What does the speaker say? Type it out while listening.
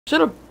Shut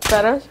up,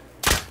 badass.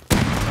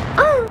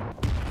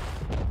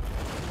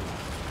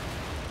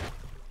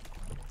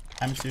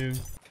 I'm too.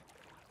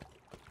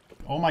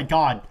 Oh my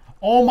god.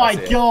 Oh my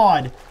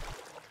god.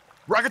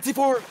 Rocket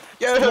T4!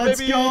 Yeah, Let's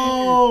baby!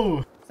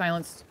 go!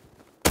 Silenced.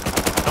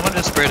 Someone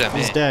just sprayed at me.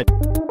 He's dead.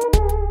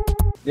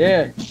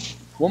 Yeah.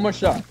 One more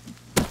shot.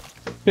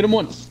 Hit him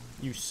once.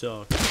 You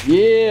suck.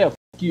 Yeah, f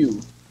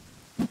you.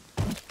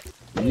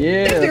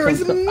 Yeah. There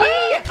is me!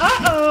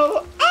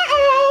 Uh-oh!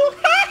 Uh-oh!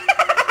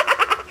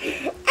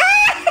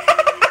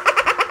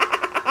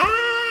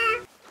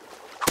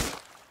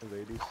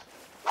 Ladies.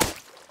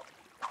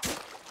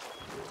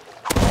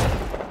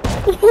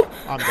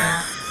 I'm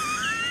dead.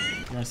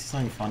 You wanna see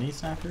something funny,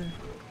 Snapper?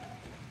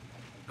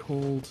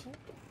 Cold.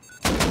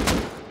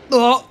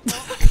 Oh!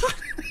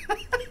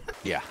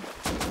 Yeah.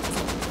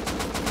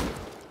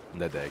 I'm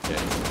dead, okay.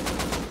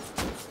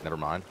 Never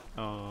mind.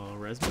 Oh,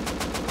 Resmi?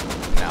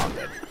 Now I'm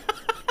dead.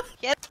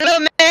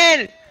 Hello,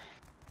 man!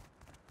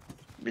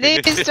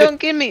 Please don't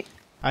kill me.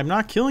 I'm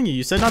not killing you.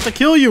 You said not to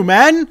kill you,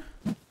 man!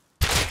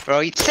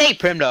 Bro, say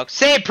Primlock.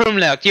 Say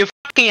Primlock. You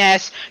fucking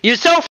ass. You're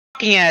so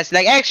fucking ass.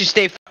 Like, actually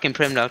stay fucking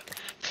Primlock.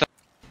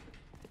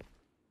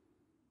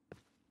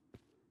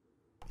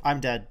 I'm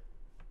dead.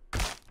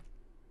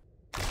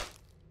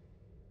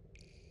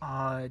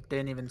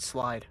 Didn't even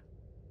slide.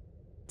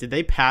 Did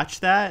they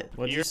patch that?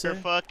 What'd you say? You're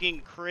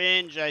fucking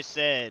cringe, I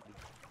said.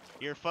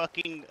 You're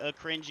fucking a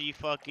cringy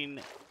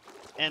fucking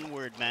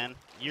N-word, man.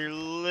 You're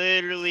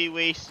literally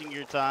wasting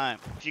your time.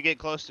 If you get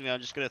close to me, I'm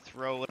just gonna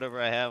throw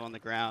whatever I have on the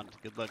ground.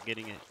 Good luck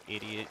getting it,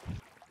 idiot.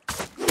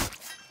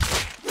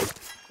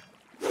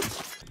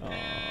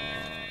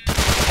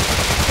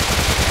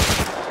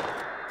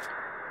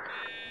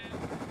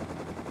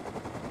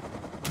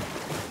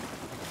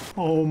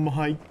 Oh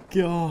my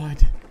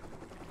god.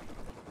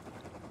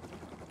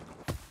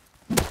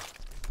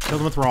 Kill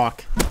them with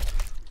rock.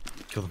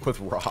 Kill them with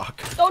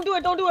rock. Don't do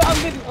it, don't do it.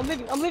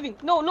 I'm living.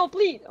 No, no,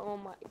 please. Oh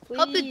my, please.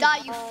 Hope you die,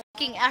 you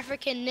fucking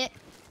African nit.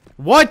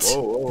 What?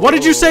 Whoa, whoa, what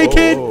did you say, whoa,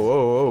 kid? Whoa,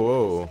 whoa,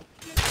 whoa,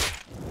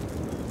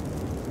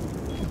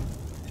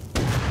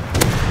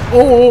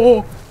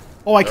 whoa. Oh,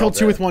 oh, I killed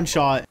two with one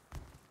shot.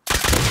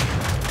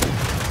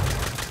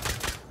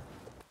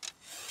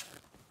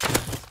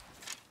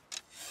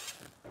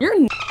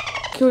 You're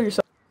kill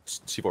yourself.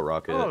 C4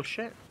 rocket. Oh,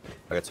 shit.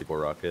 I got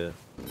C4 rocket.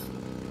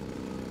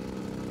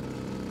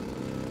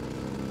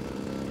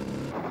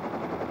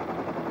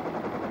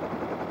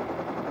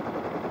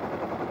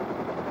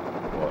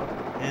 What?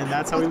 And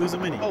that's how we lose a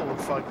mini. Oh,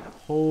 fuck.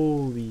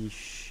 Holy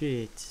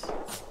shit.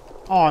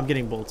 Oh, I'm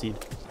getting bolted.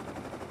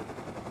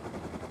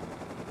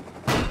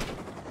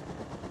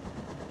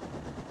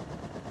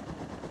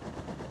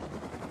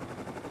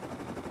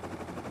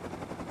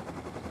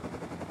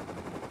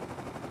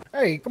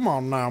 Hey, come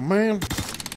on now, man.